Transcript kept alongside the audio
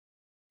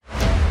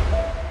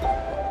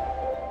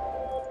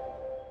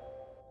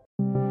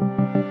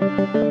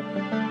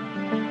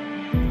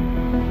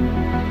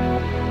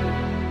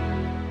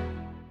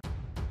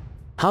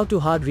How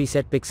to hard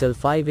reset Pixel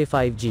 5a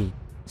 5G.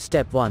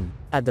 Step 1.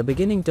 At the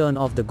beginning, turn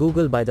off the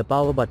Google by the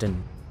power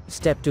button.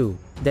 Step 2.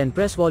 Then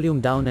press volume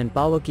down and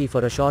power key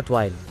for a short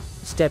while.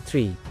 Step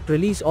 3.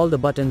 Release all the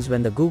buttons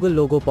when the Google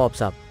logo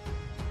pops up.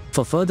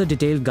 For further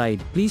detailed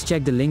guide, please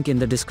check the link in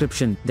the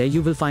description. There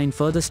you will find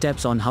further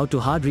steps on how to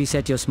hard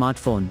reset your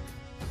smartphone.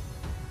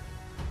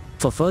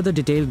 For further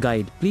detailed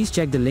guide, please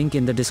check the link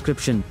in the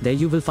description. There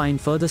you will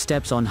find further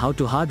steps on how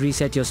to hard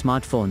reset your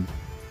smartphone.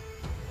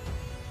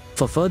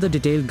 For further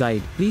detailed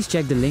guide, please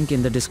check the link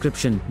in the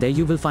description. There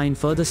you will find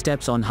further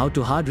steps on how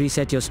to hard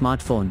reset your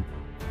smartphone.